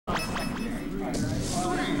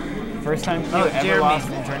First time Q ever lost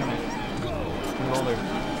in a tournament. Older.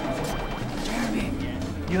 Jeremy,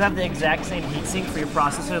 you have the exact same heatsink for your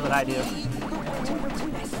processor that I do.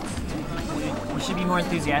 You should be more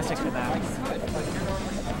enthusiastic for that.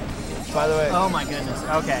 By the way. Oh my goodness.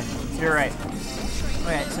 Okay, you're right.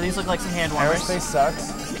 Okay, so these look like some hand warmers. Aerospace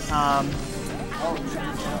sucks.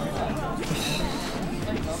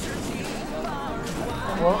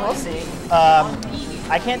 We'll see.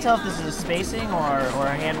 I can't tell if this is spacing or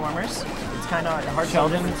hand warmers. It's kind of hard to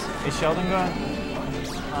tell. Is Sheldon going?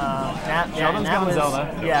 Sheldon's going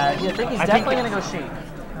Zelda. Yeah, I think he's definitely going to go Sheik.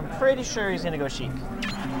 I'm pretty sure he's going to go Sheik.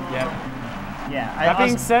 Yep. Yeah. That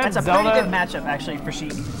being said, that's a Zelda, pretty good matchup actually for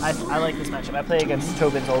Sheik. I like this matchup. I play against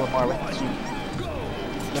Tobin's Olimar with Sheik.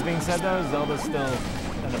 That being said, though, Zelda's still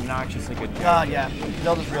an obnoxiously good character. Oh yeah,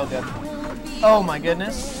 Zelda's real good. Oh my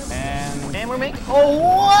goodness. And we're making. Oh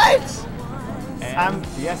what? And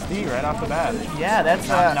the SD right off the bat. Yeah, that's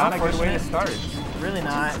not a good way to start. Really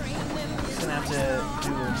not. Just gonna have to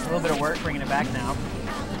do a little bit of work bringing it back now.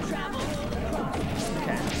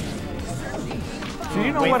 Okay. So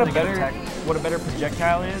you know what a better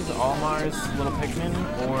projectile is? Olimar's little Pikmin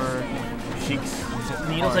or Sheik's?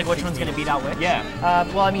 Needles, like which one's gonna beat out which? Yeah.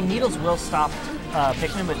 Well, I mean, Needles will stop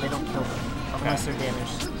Pikmin, but they don't kill them unless they're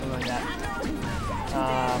damaged, something like that.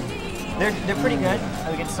 They're pretty good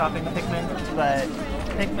at stopping the Pikmin, but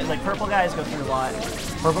Pikmin, like purple guys go through a lot.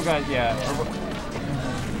 Purple guys, yeah.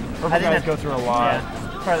 Purple guys go through a lot. Yeah,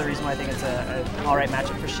 part of the reason why I think it's an alright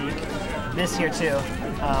matchup for Sheik. This here too.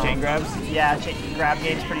 Chain grabs? Yeah, grab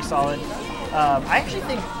game's pretty solid. I actually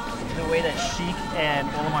think the way that Sheik and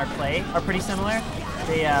Olimar play are pretty similar.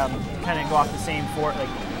 They kind of go off the same forward, like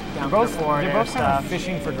down to the forward. They're both kind of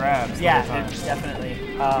fishing for grabs. Yeah, definitely.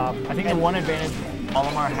 I think the one advantage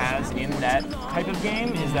Olimar has in that type of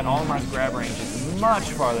game is that Olimar's grab range is much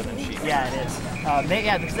farther than Sheik. Yeah, it is.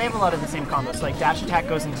 Because they have a lot of the same combos. Like dash attack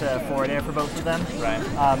goes into forward air for both of them. Right.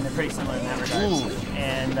 They're pretty similar in that regard. Ooh.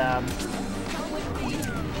 And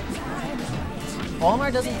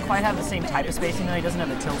Olimar doesn't quite have the same type of spacing though. He doesn't have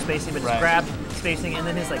the tilt spacing, but his grab spacing and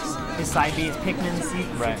then his side B, his Pikmin.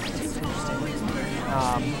 Right. It's interesting.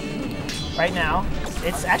 Right now,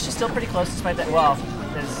 it's actually still pretty close despite that. Well,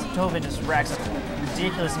 because Tobin just racks up a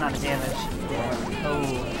ridiculous amount of damage.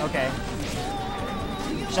 Oh, okay.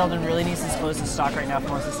 Sheldon really needs to close his stock right now if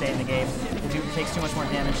he wants to stay in the game. If he takes too much more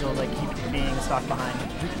damage, he'll keep being a stock behind.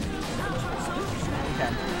 Okay.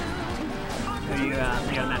 You got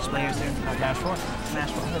a match play here soon? Smash 4.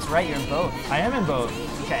 Smash 4. That's right, you're in both. I am in both.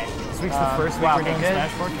 Okay. This week's the first week we're doing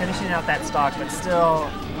Smash 4. Finishing out that stock, but still,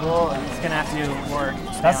 it's going to have to do work.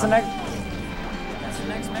 That's the next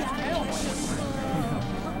match.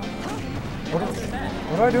 What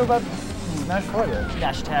do I do about Smash 4 then?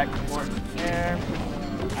 Dash attack, forward air.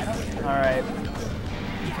 Alright.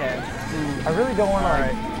 Okay. I really don't want to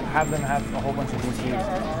have them have a whole bunch of DCs.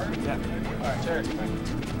 Yeah. Alright, sure.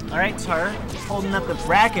 Alright, Tar, holding up the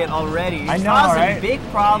bracket already. I know, causing right? big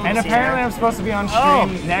problems and apparently here. I'm supposed to be on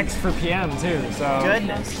stream next for PM too, so.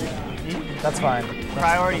 Goodness. That's fine.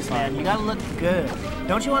 Priorities, man. You gotta look good.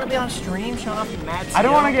 Don't you want to be on stream showing off your mad skill? I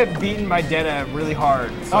don't want to get beaten by Deta really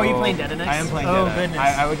hard. So oh, you playing Deta next? I am playing Deta. Oh, goodness.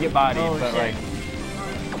 I would get bodied, but shit.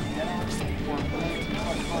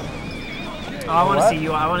 Oh, I want to see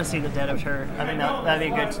you. I want to see the dead of her. I think that'd be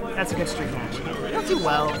a good. That's a good streak match. You'll do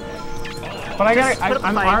well. But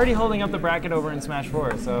I'm already holding up the bracket over in Smash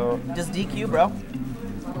 4, so just DQ, bro.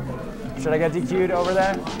 Should I get DQ'd over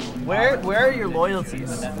there? Where are your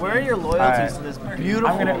loyalties? Where are your loyalties to this beautiful?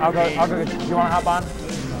 I'll go. Do you want to hop on?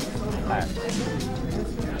 All right.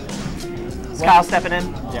 Is Kyle stepping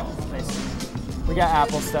in? Yeah. Nice. We got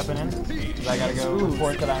Apple stepping in. Cause I gotta go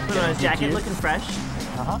report that I'm. Put on his jacket, looking fresh.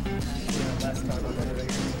 Uh huh.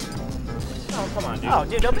 Oh, come on, dude. Oh,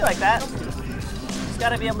 dude, don't be like that. Just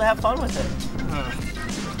gotta be able to have fun with it.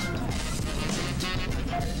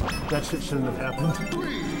 That shit shouldn't have happened.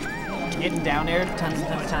 Getting down aired tons and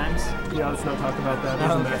tons of times. Yeah, let's not talk about that.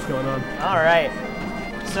 There's a match going on. All right.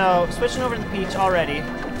 So, switching over to the Peach already.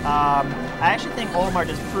 I actually think Olimar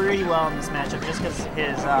does pretty well in this matchup just because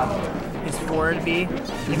his forward B, you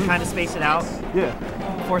can kind of space it out. Yeah.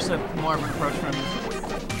 Force more of an approach from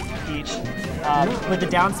Peach. But the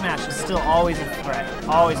down smash is still always a threat.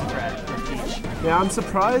 Always a threat with Peach. Yeah, I'm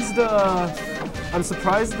surprised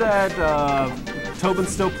that Tobin's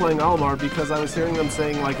still playing Olimar because I was hearing them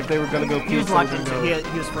saying like if they were going to go He was locked into he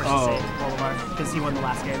was forced to save Olimar because he won the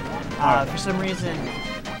last game. For some reason,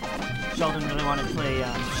 Sheldon really wanted to play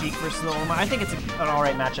Sheik versus Olimar. I think it's an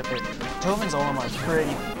alright matchup. Tobin's Olimar is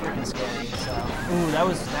pretty freaking scary. So, ooh, that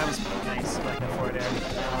was nice, like that forward air.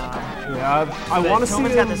 Yeah, I want to see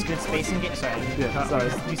Tobin's him. got this good spacing game. Sorry. Yeah,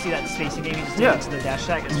 sorry. You see that spacing game he just did into the dash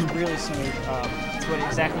attack? It's really smooth. It's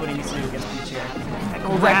exactly what he needs to do against Peach here.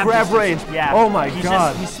 Oh, that grab range. Yeah. Oh my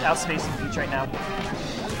god. He's outspacing Peach right now.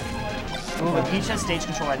 But Peach has stage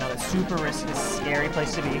control right now. That's super risky, scary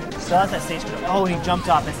place to be. Still has that stage control. Oh, he jumped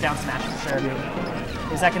off. That's down smash for sure.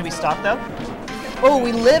 Is that going to be stopped though? Oh,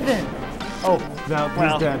 we live in. Oh, No, wow.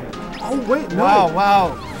 he's dead. Oh wait, no.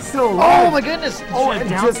 Wow. Still alive. Oh my goodness. Oh, and and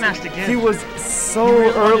down just, smashed again. he was so He really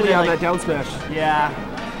wanted early to, on like- that down smash. Yeah.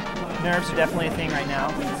 Nerves are definitely a thing right now.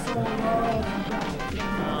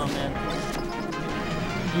 Oh man.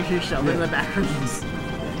 You hear Sheldon in the background.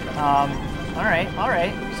 All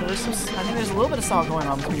right. So there's some. I think there's a little bit of salt going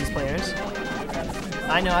on between these players.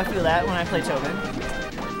 I know. I feel that when I play Tobin.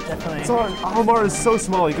 Definitely. So Olimar is so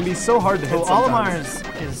small. He can be so hard to hit Olimar sometimes.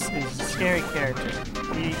 is a scary character.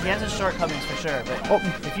 He has his shortcomings for sure, but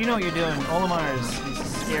if you know what you're doing, Olimar is a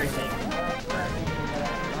scary thing.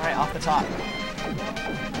 All right, off the top.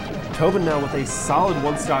 Tobin now with a solid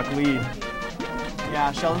one-stock lead.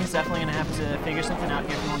 Yeah, Sheldon's definitely going to have to figure something out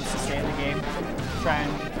here if he wants to stay in the game. Try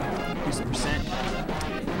and do some percent.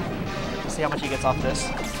 See how much he gets off this.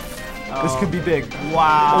 This could be big.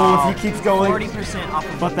 Wow. Oh, if he keeps going. 40% off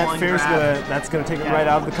of But that one fair's grab. that's gonna take it Yeah. right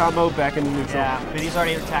out of the combo, back into neutral. Yeah, but he's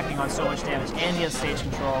already attacking on so much damage, and he has stage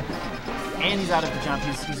control, and he's out of the jump.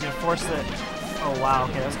 He's going to force the... Oh, wow.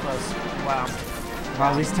 Okay, that's close. Wow.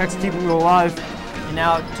 Wow, these techs keep him alive. And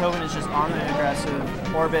now Tobin is just on the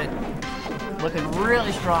aggressive orbit, looking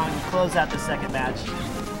really strong to close out the second match.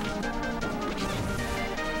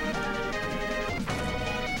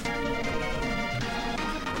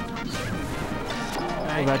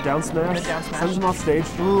 Oh, that down smash. The down smash. Sends him off stage.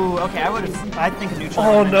 Ooh, okay, I'd think a neutral.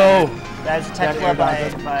 Oh no! That is a tech That club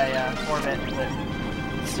air by Orbit, but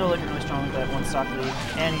he's still looking really strong with that one stock lead,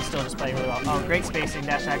 and he's still just playing really well. Oh, great spacing,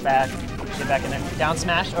 dash back, get back in there. Down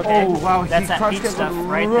smash, okay. Oh wow, That's he that crushed Peach it stuff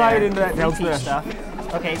right right there. into that down Peach smash.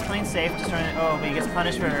 stuff. Okay, he's playing safe, just trying to, but he gets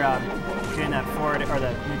punished for doing that forward, or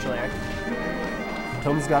the neutral air.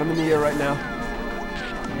 Tobin's got him in the air right now.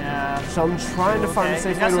 Yeah. Sheldon trying to find a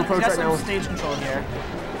safe way to approach right now. He's got some stage control here.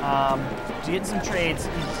 To get some trades,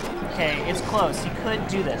 okay, it's close. He could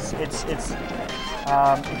do this. If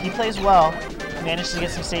he plays well, manages to get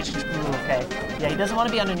some stage control. Okay, yeah, he doesn't want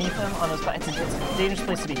to be underneath him on those. It's a dangerous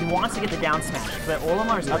place to be. He wants to get the down smash, but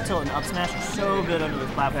Olimar's up tilt and up smash are so good under the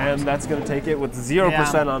platforms. And that's going to take it with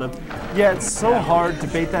 0% on him. Yeah, it's so hard to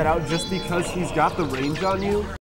bait that out just because he's got the range on you.